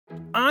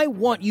I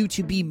want you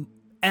to be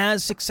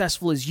as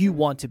successful as you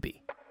want to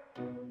be.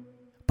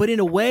 But in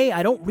a way,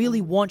 I don't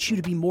really want you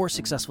to be more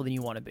successful than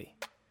you want to be.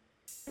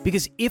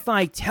 Because if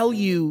I tell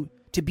you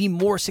to be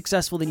more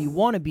successful than you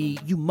want to be,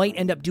 you might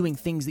end up doing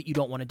things that you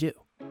don't want to do.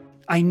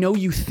 I know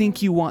you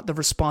think you want the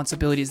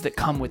responsibilities that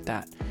come with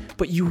that,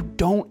 but you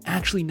don't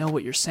actually know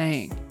what you're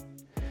saying.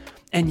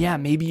 And yeah,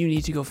 maybe you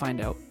need to go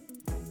find out.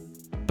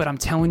 But I'm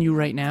telling you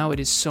right now, it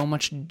is so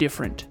much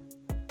different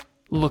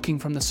looking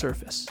from the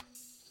surface,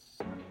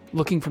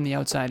 looking from the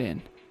outside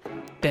in,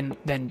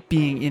 than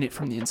being in it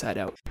from the inside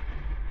out.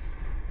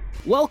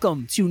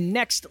 Welcome to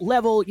Next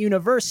Level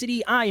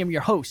University. I am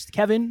your host,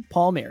 Kevin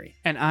Palmieri.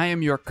 And I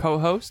am your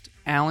co-host,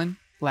 Alan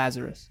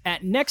Lazarus.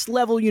 At Next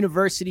Level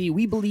University,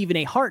 we believe in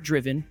a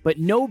heart-driven but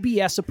no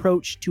BS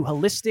approach to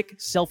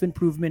holistic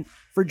self-improvement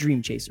for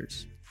dream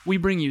chasers. We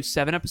bring you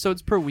 7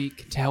 episodes per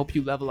week to help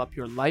you level up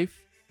your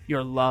life,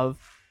 your love,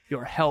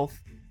 your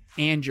health,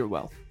 and your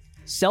wealth.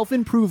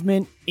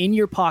 Self-improvement in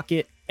your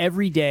pocket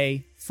every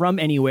day from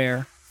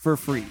anywhere for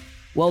free.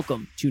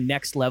 Welcome to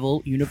Next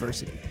Level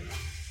University.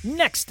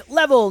 Next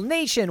Level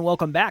Nation,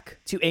 welcome back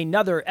to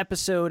another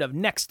episode of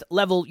Next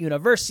Level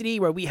University,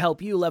 where we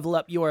help you level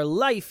up your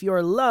life,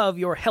 your love,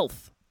 your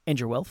health, and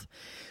your wealth.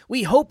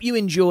 We hope you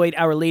enjoyed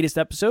our latest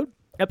episode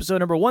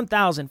number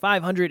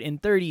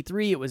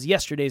 1533. It was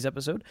yesterday's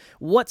episode.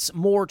 What's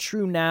more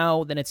true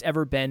now than it's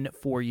ever been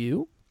for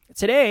you?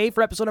 Today,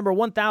 for episode number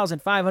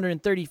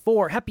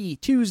 1534, happy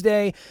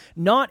Tuesday.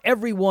 Not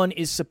everyone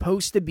is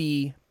supposed to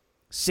be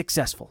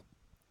successful.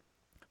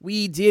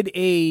 We did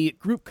a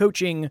group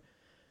coaching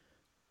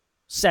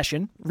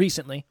session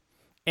recently,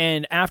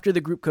 and after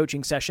the group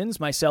coaching sessions,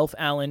 myself,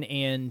 Alan,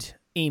 and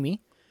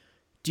Amy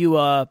do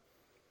a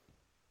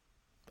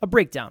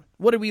breakdown.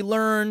 What did we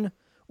learn?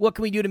 What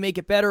can we do to make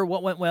it better?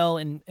 What went well?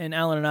 And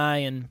Alan and I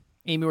and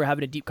Amy were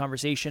having a deep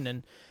conversation,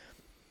 and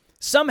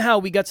somehow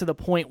we got to the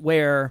point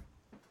where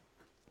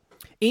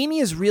Amy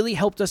has really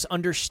helped us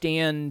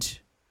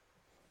understand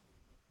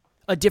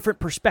a different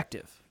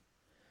perspective.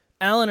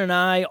 Alan and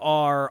I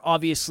are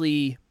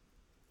obviously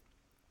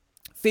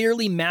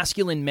fairly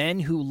masculine men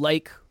who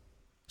like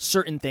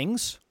certain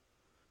things.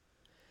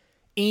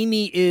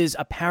 Amy is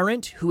a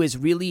parent who has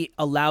really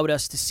allowed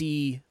us to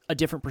see a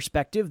different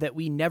perspective that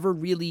we never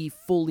really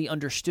fully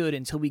understood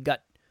until we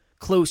got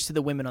close to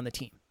the women on the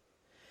team.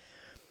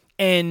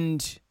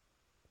 And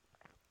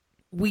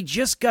we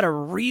just got a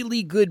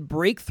really good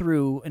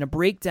breakthrough and a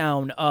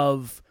breakdown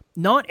of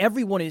not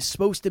everyone is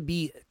supposed to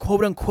be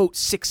quote-unquote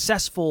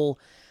successful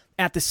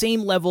at the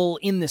same level,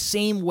 in the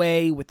same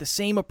way, with the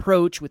same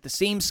approach, with the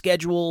same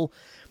schedule,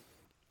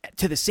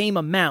 to the same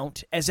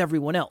amount as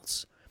everyone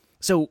else.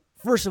 So,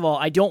 first of all,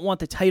 I don't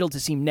want the title to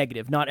seem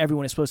negative. Not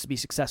everyone is supposed to be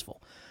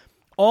successful.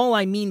 All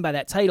I mean by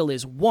that title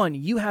is, one,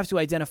 you have to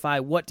identify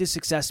what does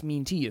success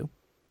mean to you,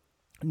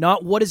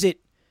 not what does it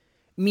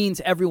mean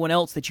to everyone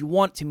else that you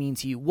want it to mean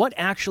to you. What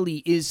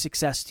actually is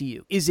success to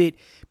you? Is it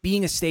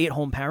being a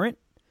stay-at-home parent?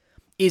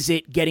 Is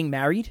it getting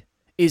married?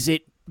 Is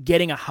it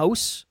getting a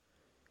house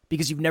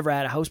because you've never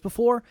had a house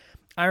before?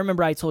 I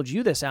remember I told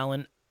you this,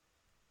 Alan.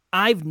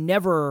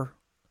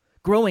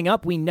 Growing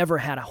up, we never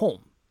had a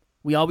home.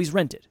 We always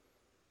rented.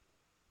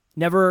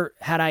 Never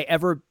had I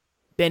ever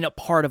been a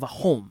part of a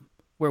home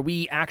where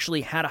we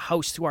actually had a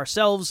house to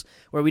ourselves,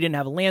 where we didn't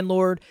have a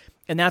landlord.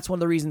 And that's one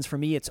of the reasons for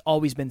me it's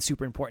always been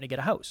super important to get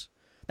a house.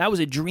 That was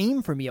a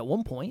dream for me at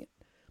one point,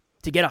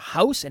 to get a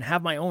house and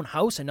have my own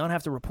house and not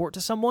have to report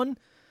to someone.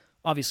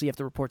 Obviously, you have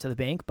to report to the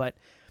bank, but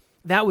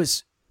that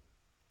was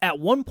at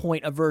one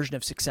point a version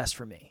of success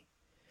for me.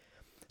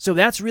 So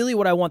that's really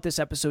what I want this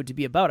episode to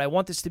be about. I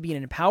want this to be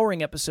an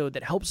empowering episode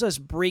that helps us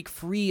break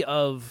free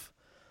of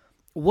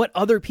what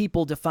other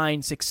people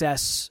define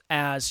success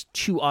as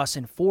to us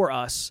and for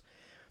us,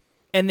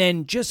 and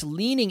then just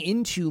leaning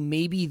into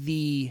maybe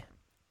the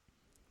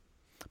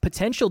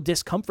potential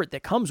discomfort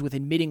that comes with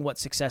admitting what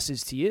success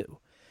is to you.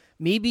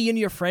 Maybe in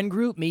your friend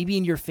group, maybe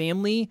in your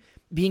family,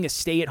 being a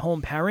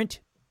stay-at-home parent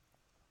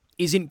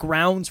isn't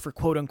grounds for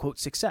quote-unquote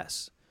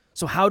success.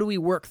 So how do we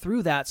work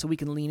through that so we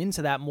can lean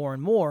into that more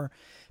and more?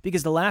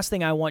 Because the last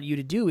thing I want you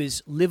to do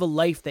is live a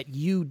life that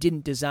you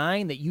didn't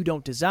design, that you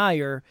don't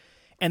desire,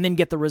 and then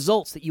get the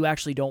results that you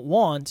actually don't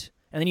want,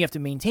 and then you have to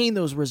maintain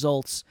those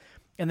results,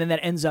 and then that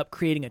ends up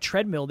creating a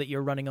treadmill that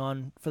you're running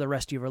on for the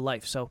rest of your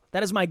life. So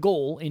that is my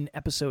goal in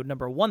episode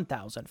number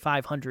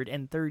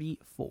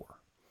 1534.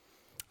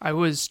 I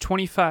was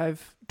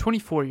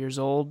 24 years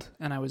old,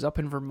 and I was up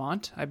in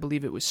Vermont. I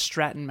believe it was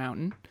Stratton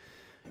Mountain,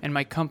 and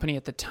my company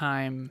at the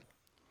time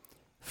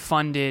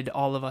funded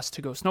all of us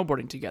to go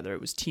snowboarding together.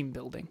 It was team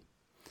building.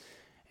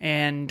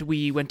 And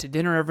we went to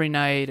dinner every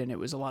night, and it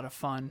was a lot of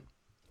fun.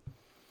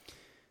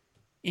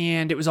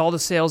 And it was all the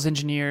sales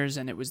engineers,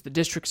 and it was the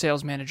district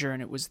sales manager,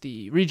 and it was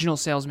the regional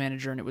sales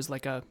manager, and it was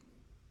like a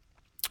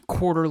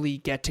quarterly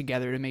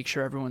get-together to make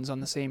sure everyone's on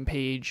the same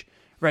page,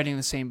 writing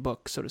the same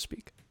book, so to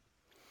speak.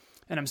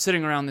 And I'm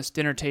sitting around this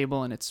dinner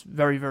table, and it's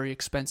very, very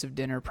expensive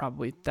dinner,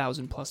 probably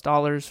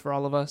 $1,000+ for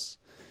all of us.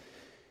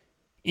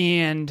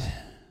 And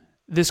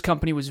this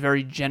company was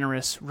very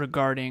generous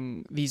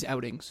regarding these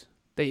outings.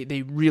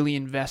 They really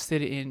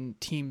invested in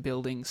team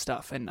building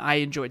stuff, and I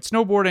enjoyed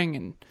snowboarding,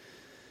 and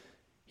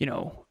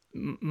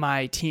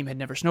my team had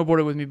never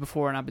snowboarded with me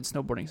before, and I've been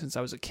snowboarding since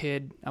I was a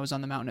kid. I was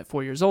on the mountain at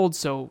 4 years old,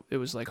 so it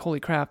was like,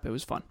 holy crap, it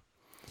was fun.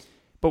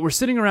 But we're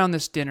sitting around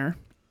this dinner,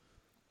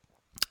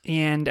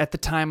 and at the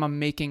time I'm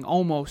making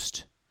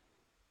almost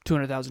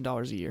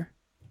 $200,000 a year,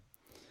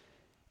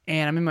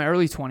 and I'm in my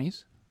early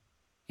 20s,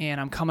 and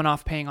I'm coming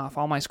off paying off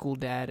all my school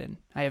debt, and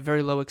I have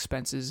very low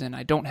expenses, and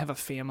I don't have a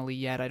family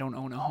yet. I don't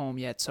own a home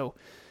yet, so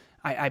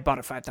I bought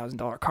a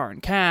 $5,000 car in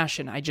cash,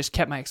 and I just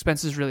kept my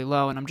expenses really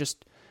low, and I'm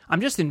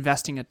just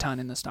investing a ton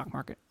in the stock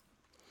market,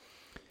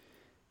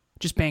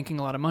 just banking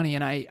a lot of money,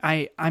 and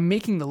I'm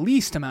making the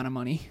least amount of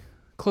money,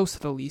 close to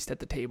the least at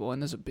the table,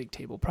 and there's a big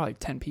table, probably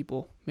 10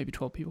 people, maybe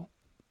 12 people.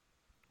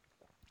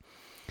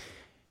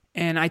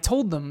 And I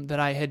told them that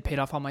I had paid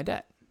off all my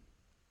debt.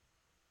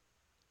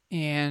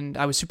 And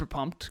I was super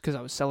pumped because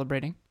I was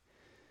celebrating.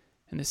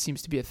 And this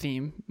seems to be a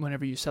theme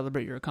whenever you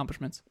celebrate your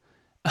accomplishments.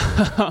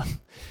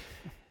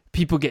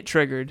 People get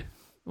triggered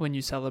when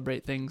you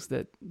celebrate things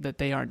that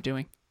they aren't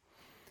doing.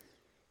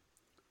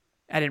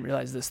 I didn't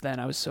realize this then.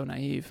 I was so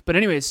naive. But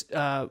anyways,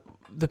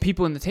 the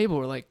people in the table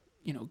were like,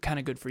 kind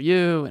of good for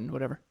you and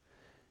whatever.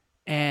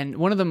 And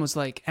one of them was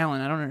like, Alan,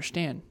 I don't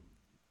understand.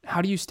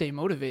 How do you stay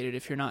motivated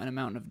if you're not in a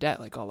mountain of debt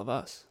like all of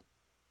us?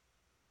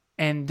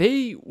 And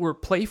they were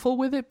playful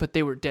with it, but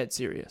they were dead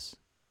serious.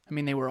 I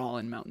mean, they were all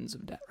in mountains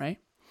of debt, right?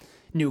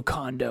 New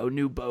condo,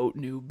 new boat,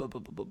 new blah,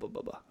 blah, blah, blah, blah,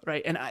 blah, blah,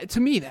 right? And to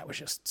me, that was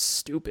just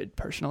stupid,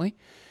 personally.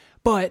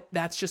 But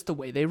that's just the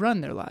way they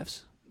run their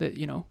lives,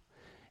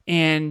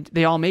 And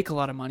they all make a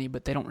lot of money,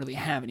 but they don't really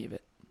have any of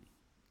it.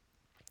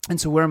 And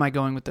so where am I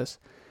going with this?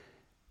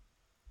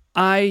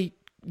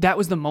 That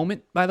was the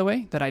moment, by the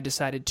way, that I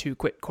decided to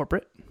quit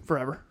corporate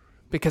forever.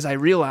 Because I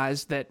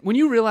realized that when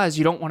you realize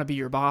you don't want to be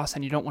your boss,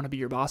 and you don't want to be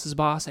your boss's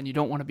boss, and you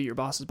don't want to be your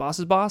boss's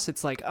boss's boss,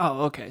 it's like,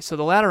 oh, okay. So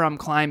the ladder I'm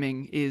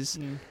climbing is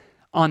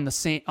on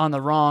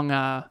the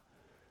wrong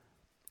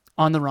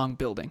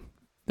building.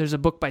 There's a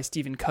book by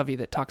Stephen Covey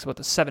that talks about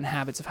the 7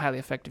 habits of highly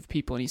effective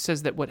people, and he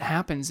says that what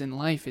happens in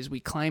life is we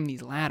climb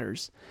these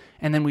ladders,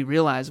 and then we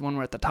realize when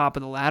we're at the top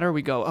of the ladder,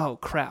 we go, oh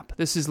crap,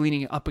 this is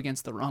leaning up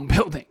against the wrong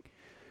building.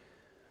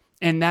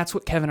 And that's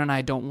what Kevin and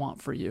I don't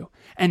want for you.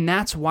 And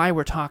that's why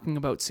we're talking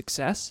about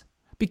success.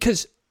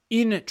 Because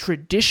in a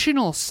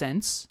traditional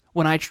sense,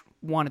 when I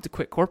wanted to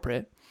quit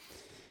corporate,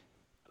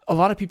 a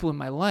lot of people in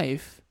my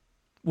life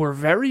were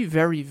very,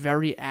 very,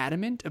 very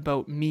adamant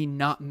about me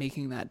not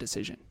making that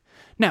decision.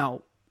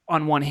 Now,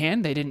 on one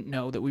hand, they didn't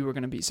know that we were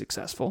going to be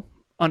successful.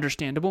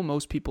 Understandable.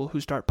 Most people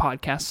who start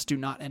podcasts do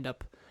not end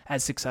up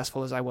as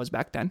successful as I was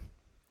back then.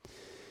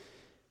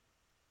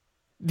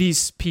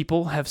 These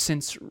people have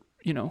since,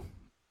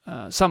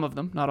 some of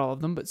them, not all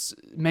of them, but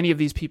many of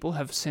these people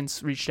have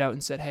since reached out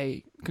and said,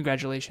 hey,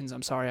 congratulations,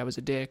 I'm sorry I was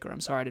a dick, or I'm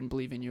sorry I didn't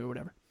believe in you, or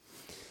whatever.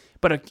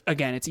 But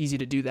again, it's easy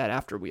to do that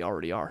after we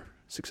already are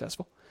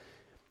successful.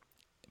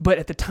 But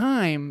at the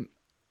time,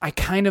 I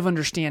kind of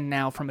understand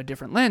now from a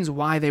different lens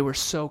why they were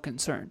so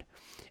concerned.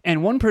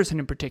 And one person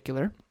in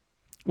particular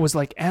was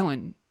like,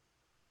 Alan,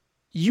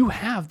 you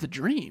have the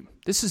dream.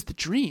 This is the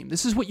dream.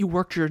 This is what you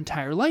worked your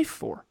entire life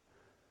for.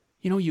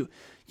 You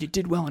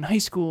did well in high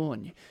school,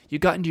 and you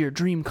got into your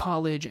dream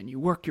college, and you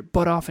worked your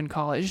butt off in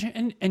college.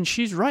 And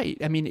she's right.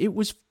 I mean, it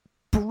was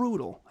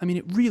brutal. I mean,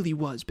 it really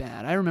was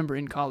bad. I remember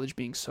in college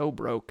being so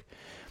broke,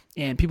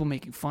 and people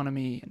making fun of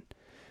me, and,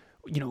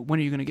 when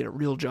are you going to get a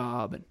real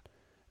job? And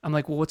I'm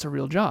like, well, what's a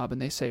real job?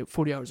 And they say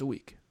 40 hours a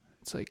week.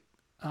 It's like,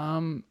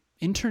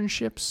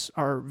 internships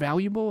are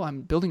valuable.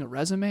 I'm building a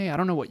resume. I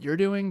don't know what you're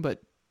doing,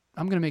 but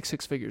I'm going to make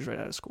 6 figures right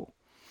out of school.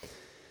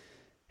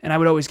 And I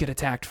would always get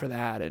attacked for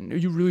that.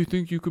 And you really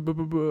think you could blah,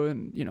 blah, blah.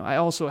 And, I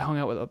also hung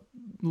out with a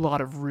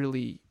lot of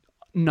really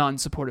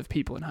non-supportive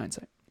people in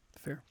hindsight.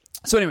 Fair.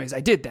 So anyways, I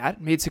did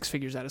that, made 6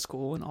 figures out of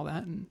school and all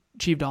that, and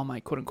achieved all my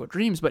quote-unquote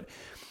dreams. But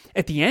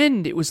at the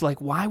end, it was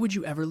like, why would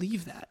you ever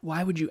leave that?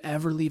 Why would you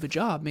ever leave a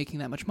job making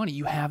that much money?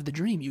 You have the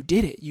dream. You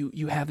did it.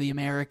 You have the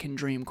American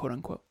dream,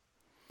 quote-unquote.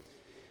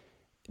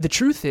 The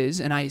truth is,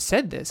 and I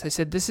said,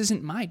 this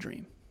isn't my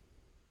dream.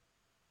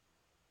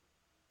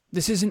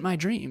 This isn't my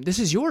dream. This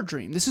is your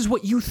dream. This is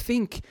what you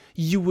think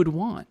you would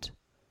want.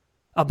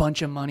 A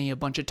bunch of money, a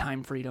bunch of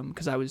time freedom,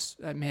 because I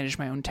managed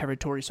my own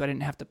territory, so I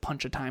didn't have to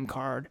punch a time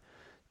card,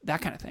 that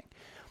kind of thing.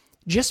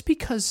 Just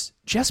because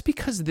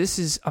this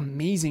is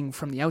amazing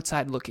from the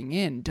outside looking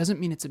in doesn't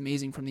mean it's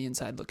amazing from the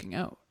inside looking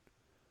out.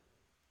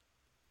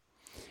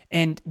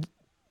 And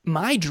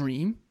my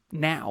dream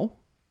now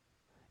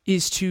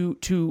is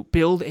to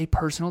build a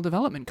personal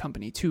development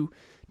company, to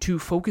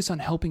focus on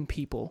helping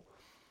people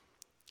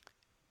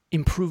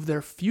improve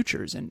their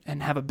futures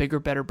and have a bigger,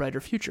 better, brighter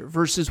future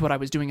versus what I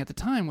was doing at the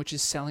time, which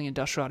is selling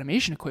industrial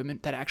automation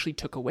equipment that actually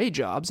took away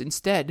jobs.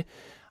 Instead,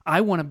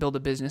 I want to build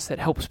a business that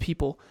helps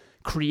people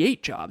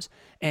create jobs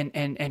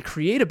and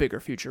create a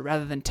bigger future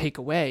rather than take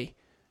away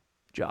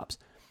jobs.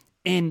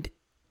 And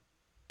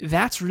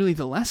that's really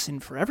the lesson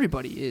for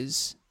everybody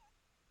is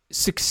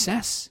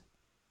success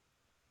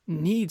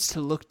needs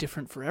to look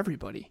different for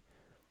everybody,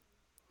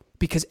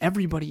 because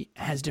everybody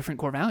has different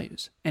core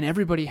values and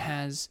everybody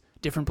has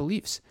different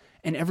beliefs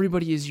and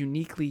everybody is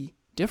uniquely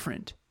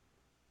different.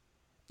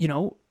 You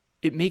know,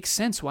 it makes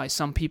sense why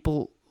some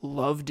people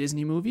love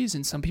Disney movies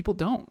and some people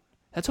don't.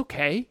 That's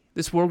okay.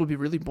 This world would be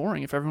really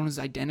boring if everyone was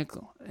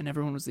identical and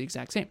everyone was the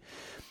exact same.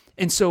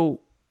 And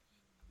so,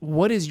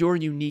 what is your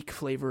unique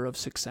flavor of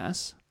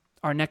success?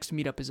 Our next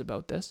meetup is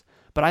about this.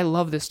 But I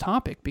love this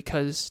topic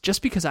because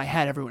just because I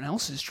had everyone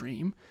else's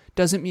dream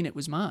doesn't mean it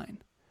was mine.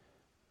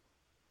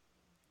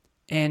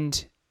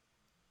 And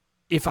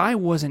if I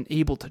wasn't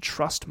able to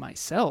trust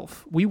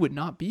myself, we would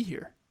not be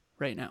here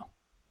right now.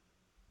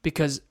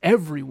 Because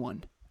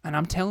everyone, and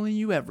I'm telling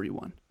you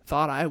everyone,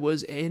 thought I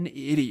was an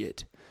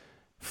idiot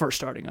for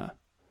starting a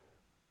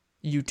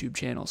YouTube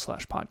channel /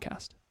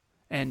 podcast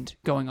and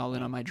going all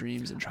in on my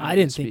dreams and trying to be a I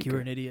didn't think you speaker.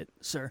 were an idiot,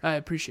 sir. I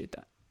appreciate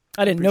that.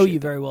 I didn't know you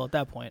very well at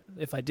that point.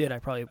 If I did, I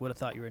probably would have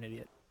thought you were an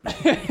idiot.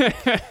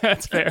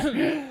 That's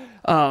fair.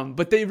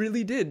 But they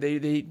really did.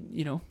 They,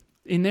 you know,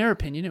 in their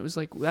opinion, it was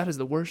like, that is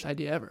the worst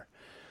idea ever.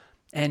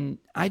 And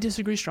I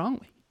disagree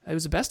strongly. It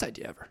was the best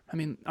idea ever. I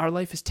mean, our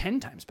life is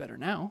 10 times better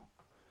now.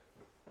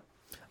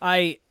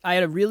 I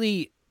had a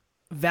really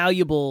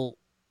valuable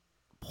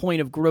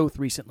point of growth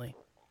recently.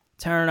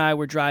 Tara and I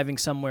were driving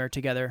somewhere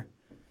together.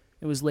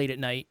 It was late at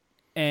night.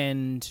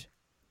 And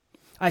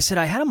I said,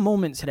 I had a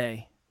moment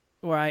today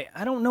where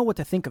I don't know what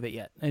to think of it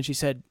yet. And she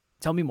said,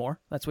 tell me more.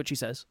 That's what she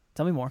says.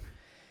 Tell me more.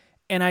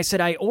 And I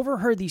said, I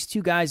overheard these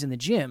two guys in the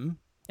gym.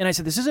 And I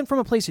said, this isn't from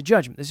a place of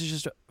judgment. This is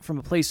just from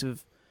a place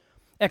of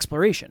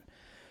exploration.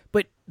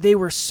 But they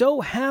were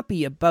so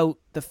happy about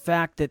the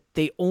fact that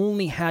they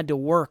only had to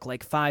work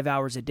like 5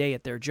 hours a day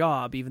at their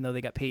job, even though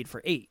they got paid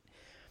for 8.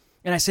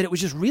 And I said, it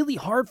was just really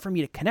hard for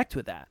me to connect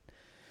with that.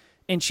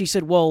 And she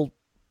said, well,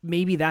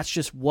 maybe that's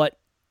just what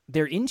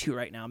they're into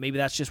right now. Maybe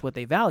that's just what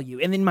they value.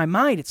 And in my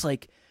mind, it's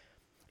like,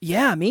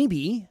 yeah,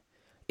 maybe.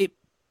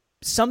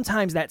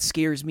 Sometimes that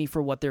scares me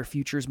for what their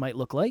futures might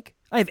look like.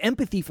 I have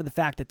empathy for the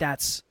fact that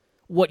that's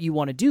what you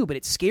want to do, but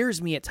it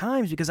scares me at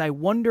times because I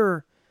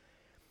wonder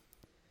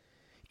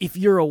if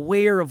you're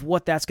aware of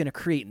what that's going to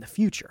create in the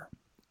future.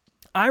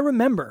 I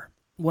remember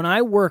when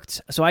I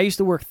worked, so I used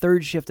to work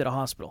third shift at a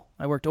hospital.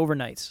 I worked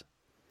overnights,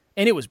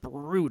 and it was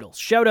brutal.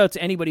 Shout out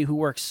to anybody who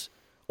works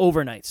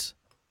overnights.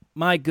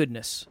 My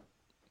goodness.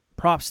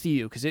 Props to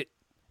you, because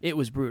it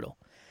was brutal.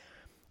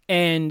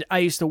 And I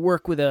used to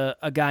work with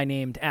a guy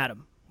named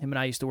Adam. Him and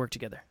I used to work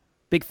together.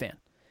 Big fan.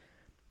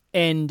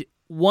 And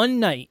one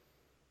night,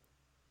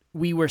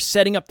 we were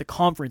setting up the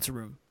conference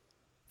room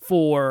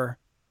for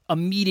a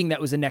meeting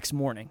that was the next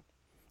morning.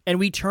 And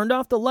we turned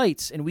off the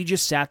lights, and we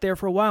just sat there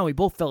for a while, and we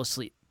both fell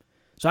asleep.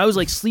 So I was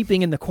like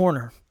sleeping in the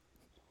corner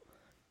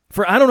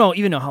for, I don't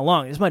even know how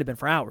long. This might have been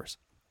for hours.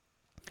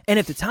 And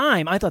at the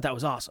time, I thought that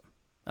was awesome.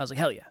 I was like,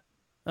 hell yeah.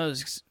 That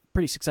was a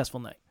pretty successful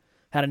night.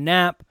 Had a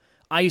nap.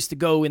 I used to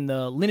go in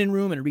the linen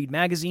room and read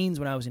magazines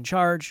when I was in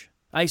charge.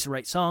 I used to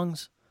write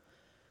songs.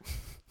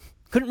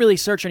 Couldn't really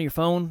search on your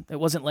phone. It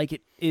wasn't like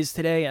it is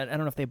today. I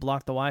don't know if they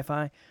blocked the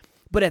Wi-Fi.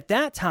 But at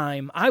that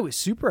time, I was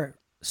super,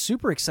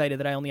 super excited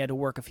that I only had to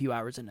work a few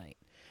hours a night.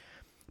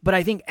 But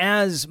I think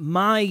as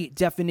my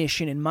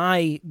definition and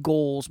my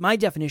goals, my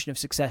definition of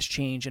success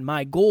changed and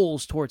my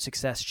goals towards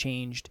success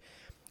changed,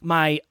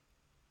 my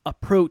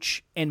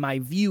approach and my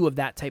view of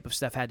that type of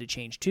stuff had to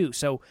change too.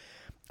 So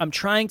I'm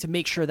trying to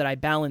make sure that I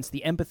balance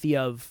the empathy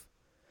of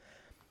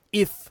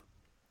if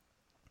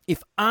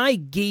I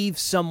gave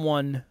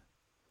someone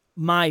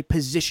my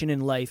position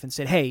in life and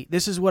said, hey,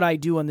 this is what I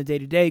do on the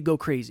day-to-day, go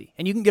crazy.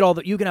 And you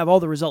can have all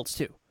the results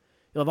too.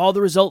 You'll have all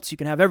the results, you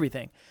can have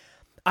everything.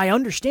 I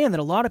understand that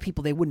a lot of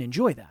people, they wouldn't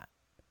enjoy that.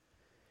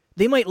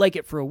 They might like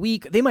it for a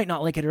week. They might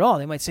not like it at all.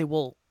 They might say,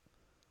 well,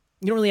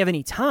 you don't really have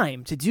any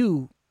time to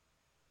do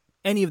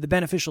any of the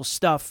beneficial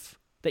stuff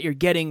that you're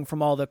getting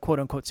from all the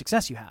quote-unquote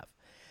success you have.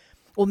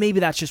 Well, maybe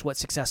that's just what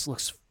success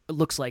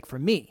looks like for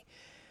me.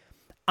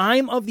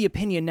 I'm of the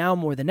opinion now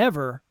more than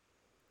ever,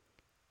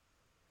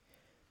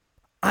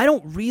 I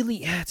don't really,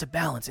 it's a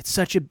balance. It's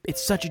such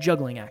a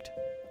juggling act.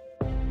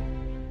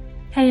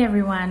 Hey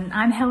everyone,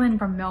 I'm Helen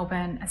from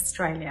Melbourne,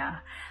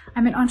 Australia.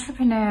 I'm an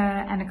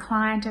entrepreneur and a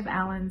client of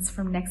Alan's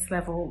from Next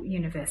Level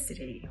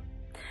University.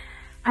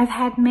 I've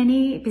had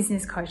many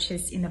business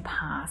coaches in the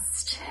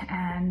past,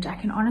 and I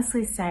can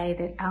honestly say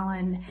that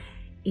Alan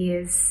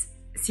is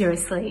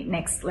seriously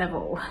next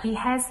level. He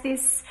has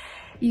this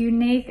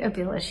unique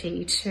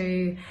ability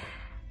to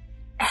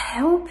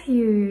help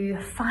you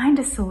find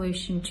a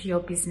solution to your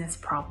business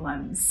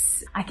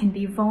problems. I can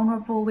be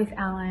vulnerable with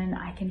Alan.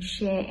 I can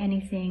share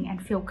anything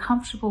and feel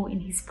comfortable in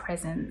his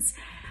presence.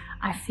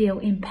 I feel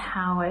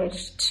empowered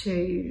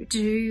to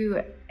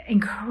do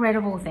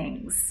incredible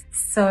things.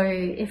 So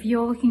if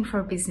you're looking for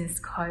a business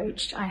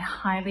coach, I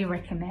highly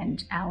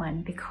recommend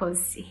Alan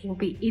because he will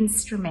be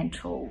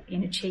instrumental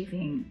in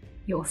achieving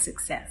your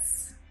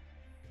success.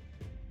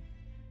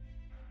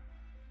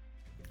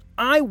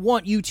 I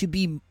want you to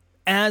be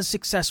as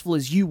successful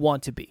as you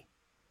want to be.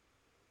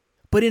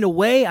 But in a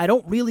way, I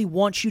don't really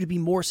want you to be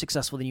more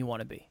successful than you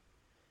want to be.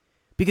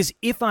 Because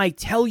if I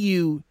tell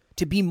you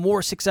to be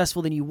more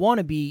successful than you want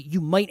to be, you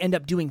might end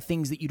up doing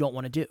things that you don't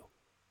want to do.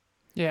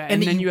 Yeah,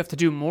 and then you have to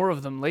do more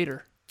of them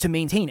later. To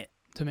maintain it.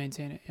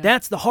 Yeah.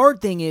 That's the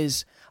hard thing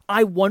is,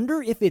 I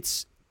wonder if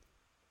it's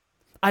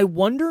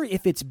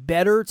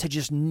better to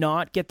just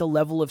not get the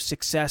level of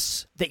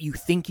success that you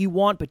think you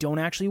want but don't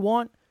actually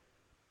want,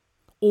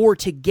 or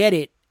to get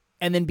it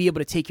and then be able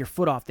to take your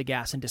foot off the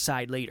gas and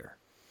decide later.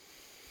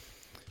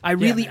 I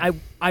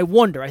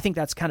wonder. I think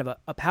that's kind of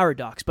a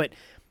paradox, but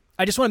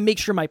I just want to make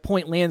sure my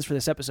point lands for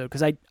this episode,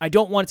 because I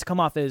don't want it to come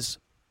off as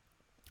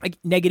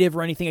negative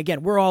or anything.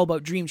 Again, we're all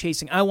about dream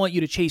chasing. I want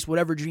you to chase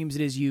whatever dreams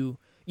it is you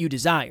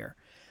desire.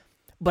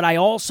 But I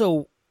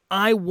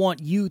want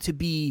you to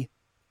be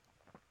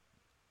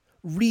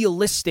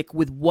realistic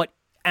with what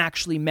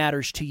actually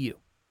matters to you.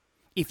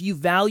 If you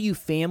value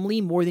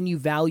family more than you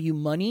value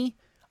money,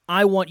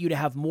 I want you to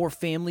have more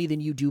family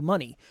than you do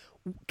money.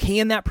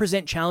 Can that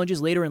present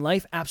challenges later in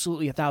life?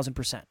 Absolutely,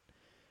 1,000%.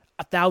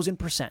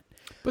 1,000%.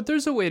 But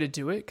there's a way to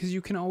do it, because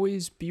you can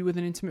always be with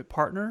an intimate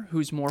partner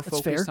who's more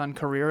focused on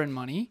career and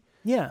money.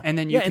 Yeah. And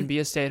then you can be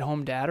a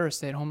stay-at-home dad or a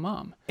stay-at-home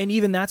mom. And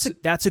even that's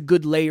a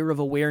good layer of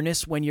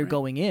awareness when you're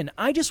going in.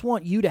 I just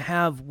want you to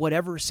have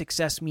whatever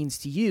success means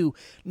to you,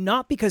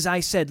 not because I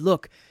said,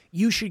 look,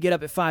 you should get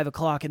up at 5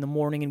 o'clock in the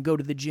morning and go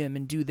to the gym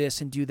and do this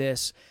and do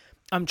this.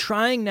 I'm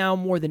trying now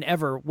more than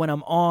ever when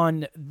I'm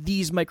on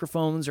these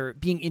microphones or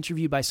being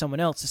interviewed by someone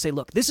else to say,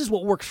 look, this is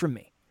what works for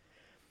me.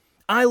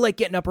 I like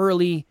getting up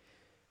early.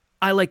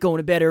 I like going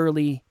to bed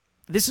early.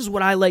 This is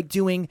what I like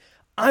doing.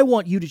 I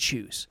want you to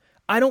choose.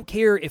 I don't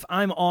care if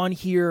I'm on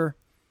here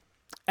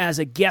as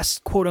a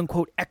guest, quote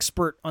unquote,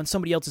 expert on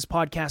somebody else's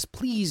podcast.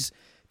 Please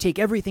take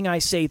everything I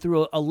say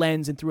through a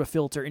lens and through a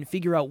filter and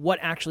figure out what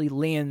actually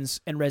lands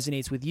and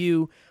resonates with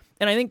you.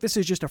 And I think this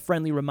is just a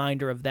friendly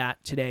reminder of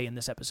that today in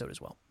this episode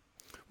as well.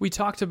 We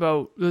talked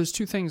about, there's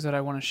two things that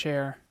I want to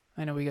share.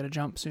 I know we got to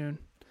jump soon.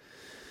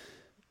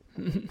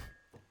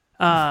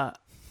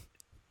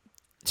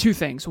 Two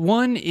things.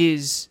 One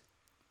is,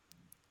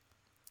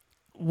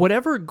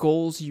 whatever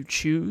goals you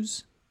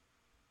choose,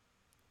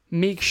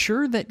 make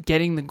sure that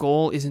getting the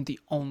goal isn't the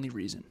only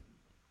reason.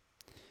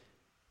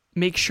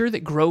 Make sure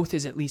that growth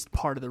is at least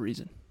part of the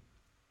reason.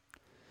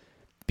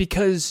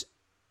 Because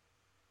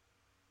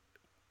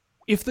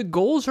if the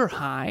goals are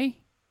high,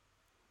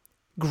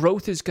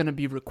 growth is going to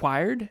be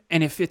required.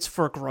 And if it's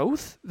for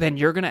growth, then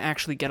you're going to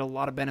actually get a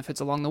lot of benefits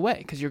along the way,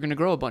 because you're going to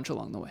grow a bunch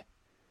along the way.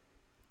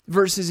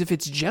 Versus if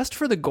it's just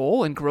for the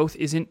goal and growth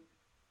isn't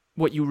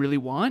what you really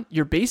want,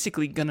 you're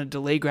basically going to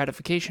delay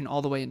gratification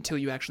all the way until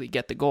you actually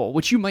get the goal,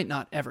 which you might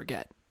not ever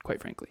get,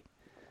 quite frankly.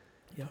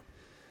 Yeah.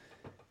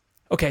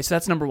 Okay, so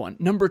that's number one.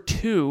 Number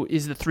two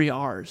is the 3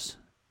 R's.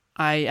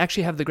 I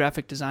actually have the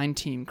graphic design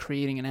team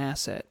creating an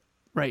asset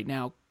right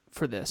now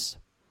for this.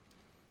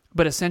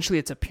 But essentially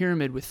it's a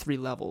pyramid with 3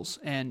 levels,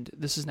 and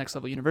this is Next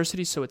Level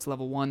University, so it's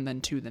level 1,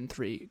 then 2, then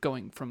 3,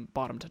 going from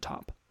bottom to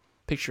top.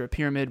 Picture a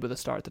pyramid with a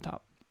star at the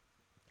top.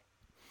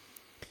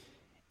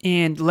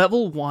 And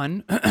level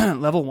one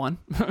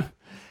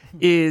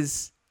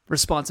is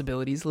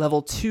responsibilities.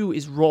 Level 2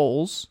 is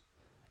roles.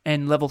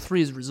 And level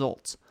 3 is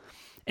results.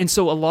 And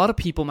so a lot of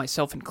people,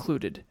 myself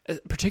included,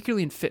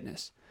 particularly in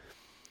fitness,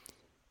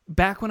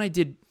 back when I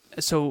did,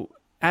 so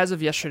as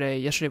of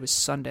yesterday was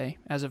Sunday,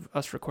 as of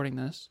us recording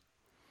this,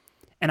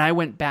 and I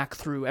went back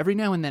through, every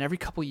now and then, every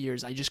couple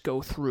years, I just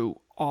go through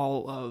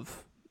all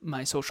of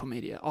my social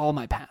media, all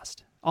my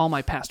past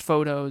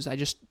photos. I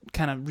just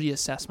kind of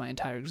reassess my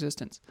entire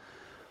existence.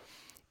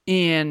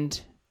 And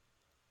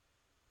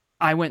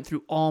I went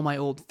through all my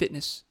old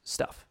fitness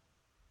stuff,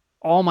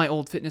 all my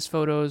old fitness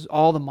photos,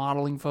 all the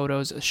modeling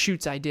photos,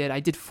 shoots I did.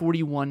 I did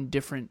 41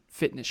 different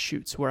fitness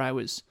shoots where I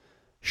was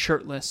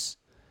shirtless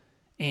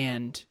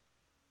and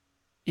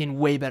in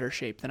way better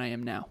shape than I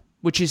am now,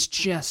 which is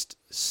just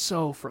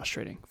so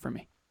frustrating for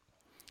me.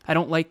 I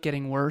don't like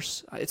getting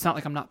worse. It's not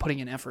like I'm not putting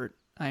in effort.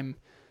 I'm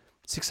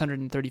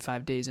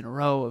 635 days in a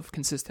row of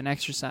consistent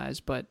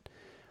exercise, but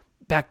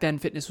back then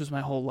fitness was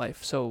my whole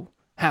life. So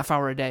half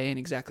hour a day ain't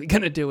exactly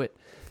going to do it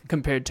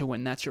compared to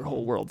when that's your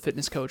whole world.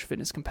 Fitness coach,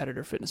 fitness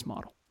competitor, fitness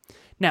model.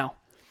 Now,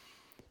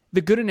 the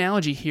good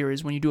analogy here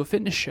is when you do a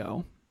fitness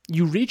show,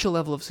 you reach a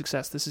level of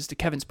success. This is to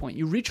Kevin's point.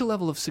 You reach a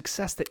level of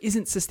success that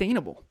isn't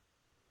sustainable.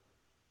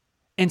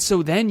 And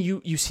so then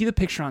you see the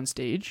picture on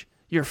stage.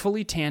 You're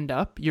fully tanned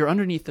up. You're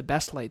underneath the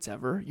best lights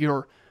ever.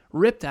 You're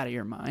ripped out of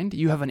your mind.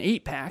 You have an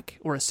 8-pack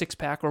or a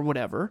 6-pack or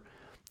whatever.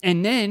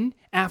 And then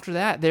after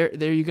that, there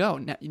you go.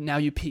 Now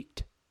you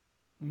peaked.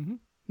 Mm-hmm.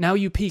 Now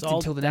you peaked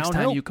until the next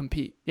time you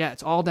compete. Yeah,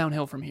 it's all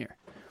downhill from here.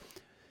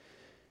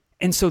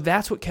 And so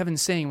that's what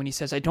Kevin's saying when he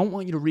says, I don't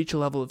want you to reach a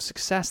level of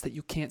success that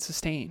you can't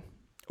sustain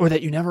or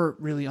that you never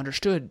really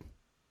understood.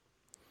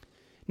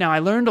 Now, I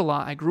learned a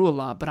lot, I grew a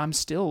lot, but I'm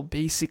still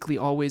basically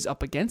always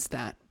up against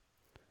that.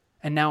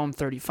 And now I'm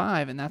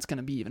 35, and that's going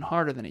to be even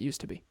harder than it used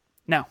to be.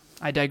 Now,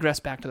 I digress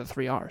back to the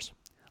 3 R's.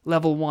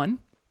 Level 1,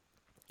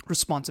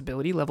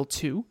 responsibility. Level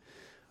 2,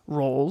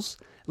 roles.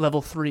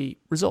 Level 3,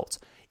 results.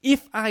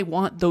 If I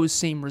want those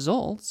same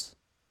results,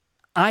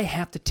 I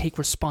have to take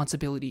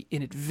responsibility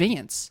in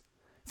advance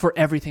for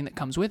everything that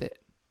comes with it.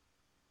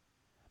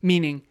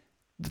 Meaning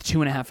the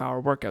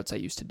 2.5-hour workouts I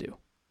used to do,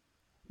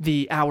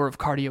 the hour of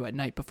cardio at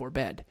night before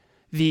bed,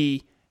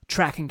 the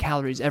tracking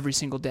calories every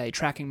single day,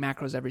 tracking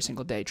macros every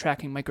single day,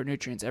 tracking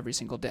micronutrients every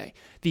single day,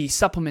 the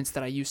supplements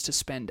that I used to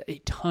spend a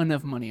ton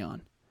of money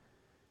on,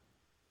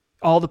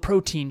 all the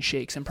protein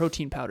shakes and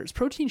protein powders.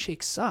 Protein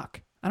shakes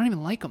suck. I don't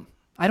even like them.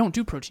 I don't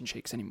do protein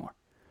shakes anymore.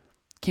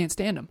 Can't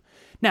stand them.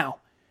 Now,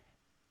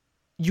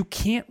 you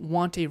can't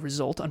want a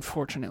result,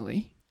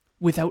 unfortunately,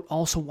 without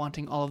also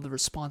wanting all of the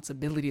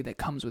responsibility that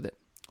comes with it.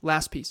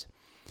 Last piece.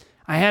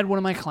 I had one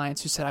of my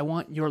clients who said, I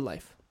want your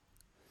life.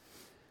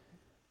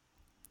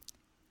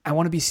 I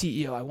want to be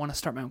CEO. I want to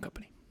start my own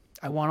company.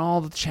 I want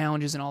all the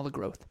challenges and all the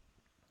growth.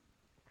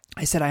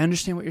 I said, I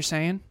understand what you're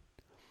saying,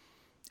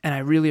 and I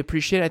really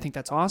appreciate it. I think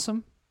that's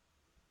awesome.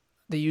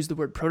 They use the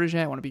word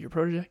protege. I want to be your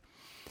protege.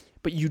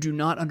 But you do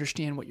not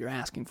understand what you're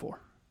asking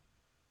for.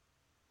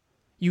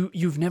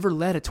 You've never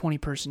led a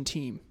 20-person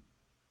team.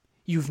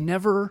 You've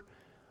never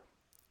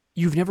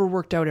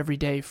worked out every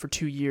day for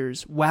 2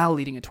 years while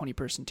leading a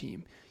 20-person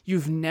team.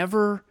 You've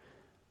never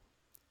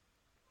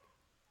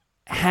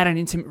had an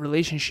intimate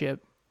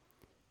relationship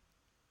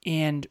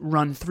and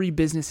run 3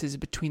 businesses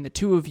between the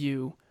two of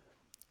you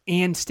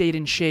and stayed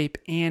in shape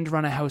and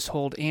run a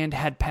household and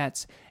had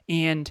pets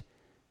and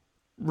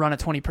run a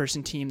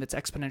 20-person team that's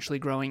exponentially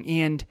growing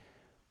and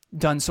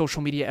done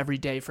social media every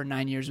day for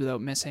 9 years without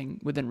missing,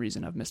 within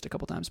reason. I've missed a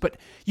couple times, but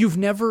you've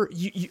never,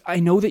 I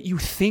know that you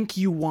think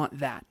you want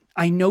that.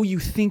 I know you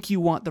think you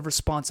want the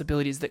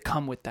responsibilities that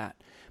come with that,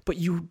 but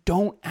you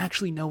don't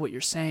actually know what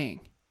you're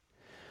saying.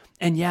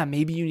 And yeah,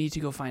 maybe you need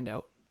to go find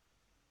out.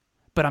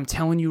 But I'm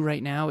telling you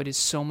right now, it is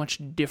so much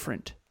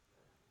different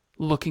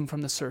looking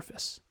from the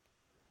surface,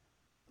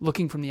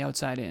 looking from the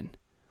outside in,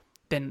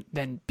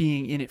 than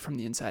being in it from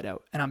the inside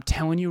out. And I'm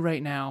telling you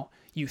right now,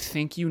 you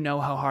think you know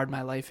how hard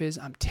my life is.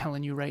 I'm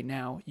telling you right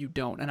now, you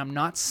don't. And I'm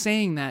not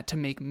saying that to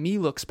make me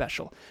look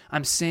special.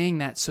 I'm saying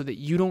that so that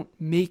you don't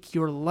make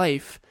your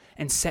life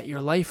and set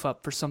your life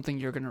up for something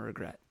you're going to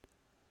regret.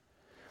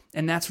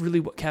 And that's really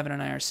what Kevin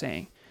and I are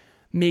saying.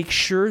 Make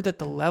sure that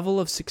the level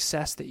of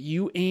success that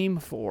you aim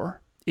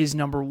for is,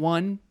 number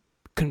one,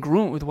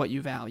 congruent with what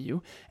you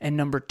value, and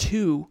number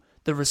two,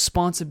 the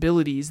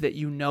responsibilities that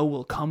you know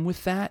will come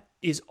with that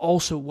is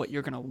also what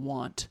you're going to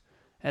want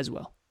as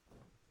well.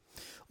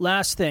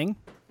 Last thing,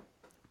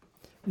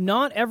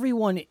 not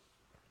everyone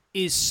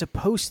is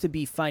supposed to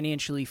be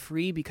financially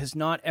free because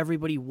not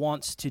everybody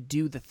wants to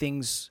do the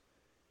things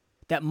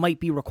that might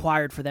be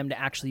required for them to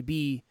actually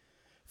be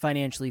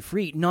financially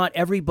free. Not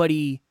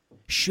everybody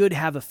should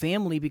have a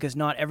family because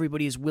not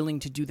everybody is willing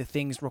to do the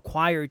things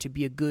required to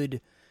be a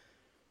good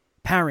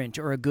parent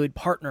or a good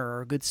partner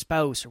or a good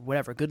spouse or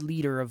whatever, a good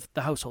leader of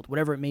the household,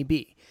 whatever it may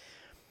be.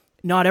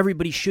 Not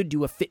everybody should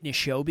do a fitness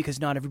show because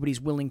not everybody's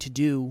willing to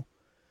do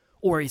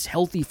or is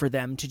healthy for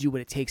them to do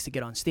what it takes to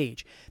get on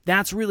stage.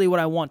 That's really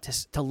what I want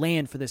to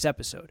land for this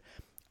episode.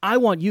 I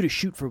want you to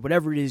shoot for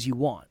whatever it is you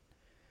want,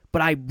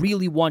 but I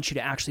really want you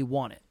to actually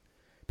want it.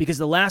 Because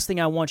the last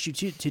thing I want you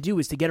to do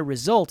is to get a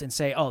result and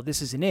say, oh,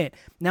 this isn't it.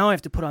 Now I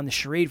have to put on the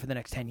charade for the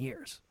next 10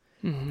 years.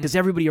 Because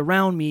everybody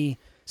around me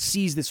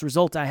sees this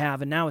result I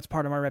have, and now it's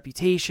part of my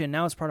reputation.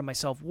 Now it's part of my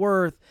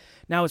self-worth.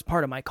 Now it's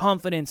part of my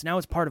confidence. Now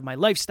it's part of my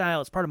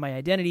lifestyle. It's part of my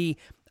identity.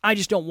 I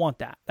just don't want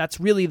that. That's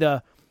really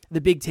the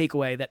big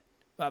takeaway that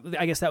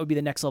I guess that would be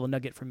the next level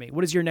nugget for me.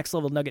 What is your next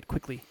level nugget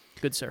quickly,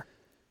 good sir?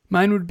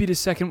 Mine would be to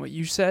second what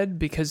you said,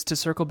 because to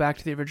circle back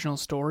to the original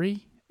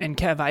story, and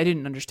Kev, I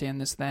didn't understand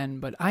this then,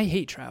 but I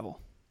hate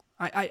travel.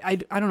 I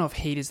don't know if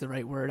hate is the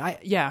right word. I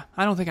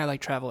don't think I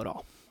like travel at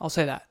all. I'll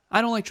say that.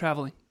 I don't like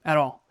traveling at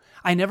all.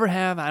 I never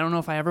have. I don't know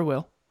if I ever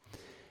will.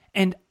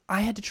 And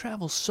I had to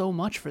travel so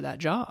much for that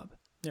job.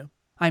 Yeah.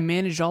 I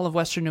managed all of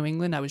Western New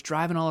England. I was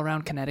driving all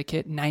around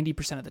Connecticut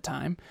 90% of the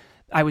time.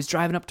 I was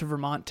driving up to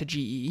Vermont to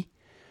GE.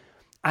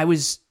 I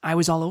was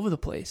all over the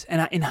place.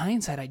 And in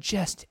hindsight, I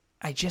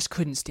just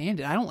couldn't stand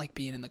it. I don't like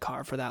being in the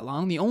car for that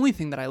long. The only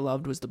thing that I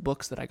loved was the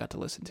books that I got to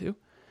listen to.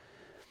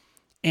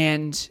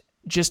 And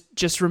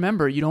just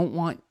remember, you don't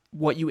want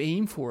what you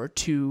aim for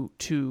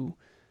to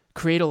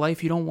create a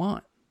life you don't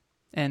want.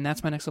 And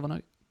that's my next level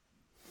nugget.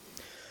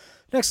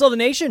 Next Level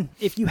Nation,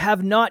 if you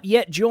have not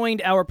yet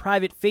joined our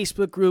private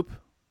Facebook group,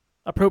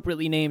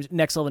 appropriately named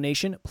Next Level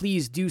Nation,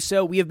 please do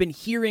so. We have been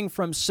hearing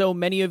from so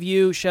many of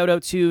you. Shout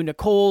out to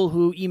Nicole,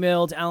 who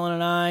emailed Alan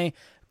and I,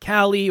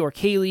 Callie or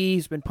Kaylee,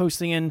 who's been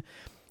posting in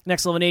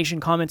Next Level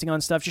Nation, commenting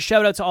on stuff. Just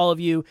shout out to all of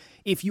you.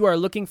 If you are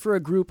looking for a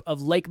group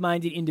of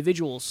like-minded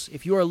individuals,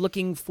 if you are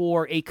looking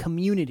for a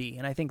community,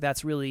 and I think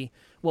that's really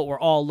what we're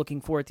all looking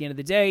for at the end of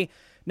the day,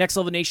 Next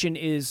Level Nation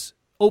is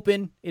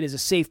open. It is a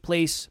safe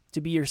place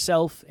to be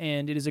yourself,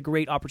 and it is a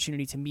great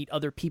opportunity to meet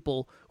other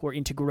people who are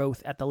into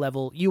growth at the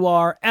level you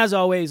are. As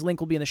always, link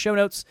will be in the show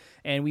notes,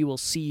 and we will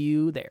see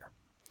you there.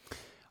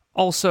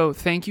 Also,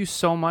 thank you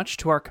so much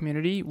to our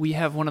community. We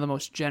have one of the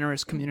most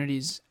generous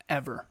communities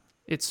ever.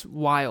 It's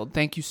wild.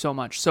 Thank you so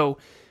much. So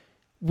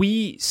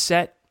we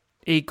set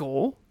a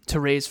goal to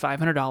raise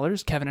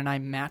 $500. Kevin and I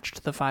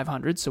matched the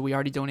 500, so we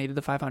already donated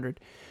the 500.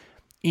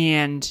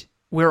 And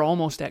we're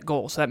almost at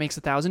goal. So that makes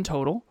 1,000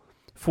 total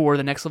for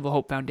the Next Level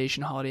Hope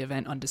Foundation holiday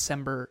event on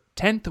December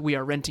 10th. We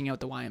are renting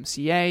out the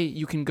YMCA.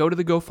 You can go to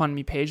the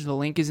GoFundMe page. The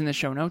link is in the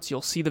show notes.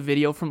 You'll see the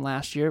video from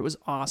last year. It was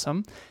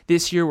awesome.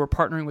 This year, we're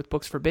partnering with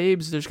Books for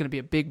Babes. There's going to be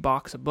a big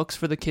box of books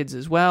for the kids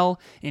as well,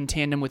 in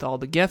tandem with all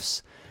the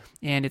gifts.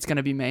 And it's going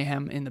to be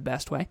mayhem in the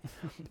best way.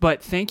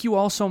 But thank you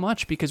all so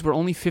much, because we're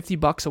only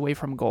 $50 away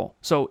from goal.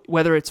 So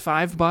whether it's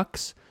 $5,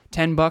 $10,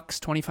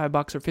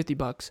 $25, or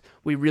 $50,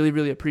 we really,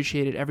 really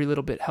appreciate it. Every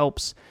little bit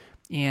helps.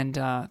 And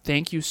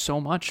thank you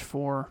so much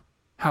for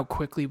how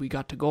quickly we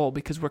got to goal,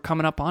 because we're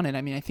coming up on it.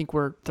 I mean, I think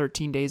we're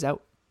 13 days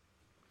out.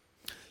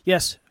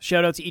 Yes,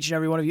 shout out to each and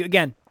every one of you.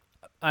 Again,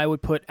 I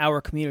would put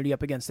our community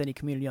up against any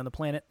community on the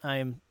planet. I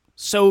am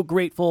so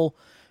grateful,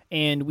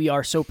 and we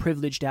are so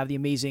privileged to have the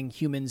amazing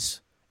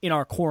humans in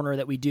our corner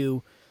that we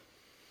do,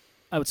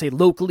 I would say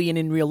locally and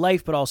in real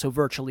life, but also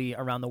virtually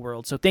around the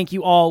world. So thank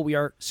you all. We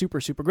are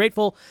super, super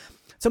grateful.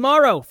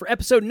 Tomorrow, for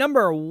episode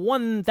number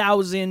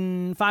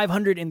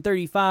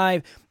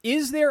 1535,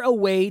 is there a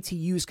way to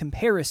use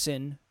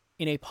comparison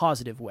in a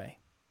positive way?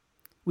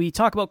 We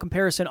talk about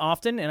comparison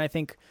often, and I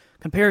think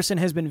comparison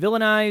has been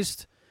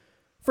villainized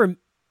for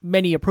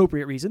many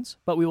appropriate reasons,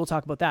 but we will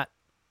talk about that.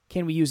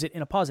 Can we use it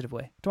in a positive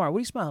way? Tomorrow, what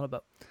are you smiling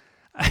about?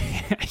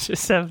 I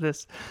just have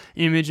this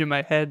image in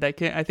my head.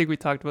 I think we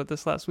talked about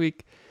this last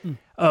week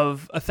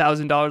of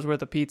 $1,000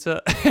 worth of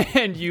pizza,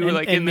 and you were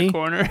like in the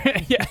corner.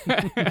 Yeah,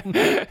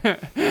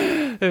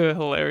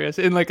 hilarious,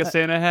 in like a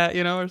Santa hat,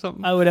 or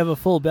something. I would have a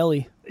full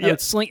belly. Yeah.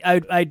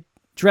 I'd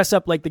dress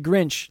up like the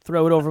Grinch,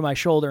 throw it over my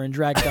shoulder, and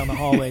drag it down the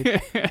hallway to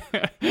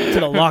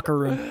the locker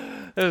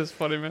room. That was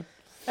funny, man.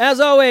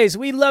 As always,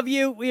 we love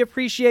you. We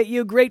appreciate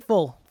you.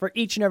 Grateful for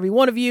each and every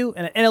one of you.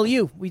 And at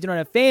NLU, we do not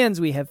have fans.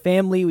 We have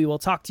family. We will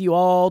talk to you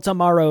all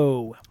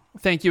tomorrow.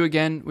 Thank you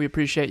again. We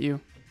appreciate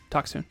you.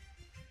 Talk soon.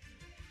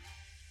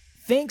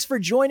 Thanks for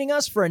joining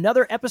us for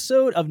another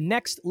episode of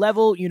Next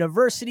Level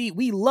University.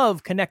 We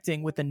love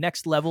connecting with the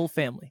Next Level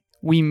family.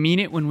 We mean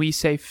it when we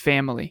say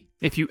family.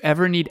 If you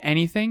ever need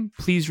anything,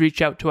 please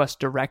reach out to us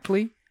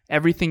directly.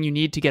 Everything you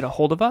need to get a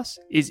hold of us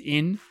is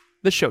in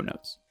the show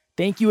notes.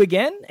 Thank you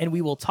again, and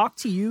we will talk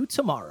to you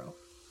tomorrow.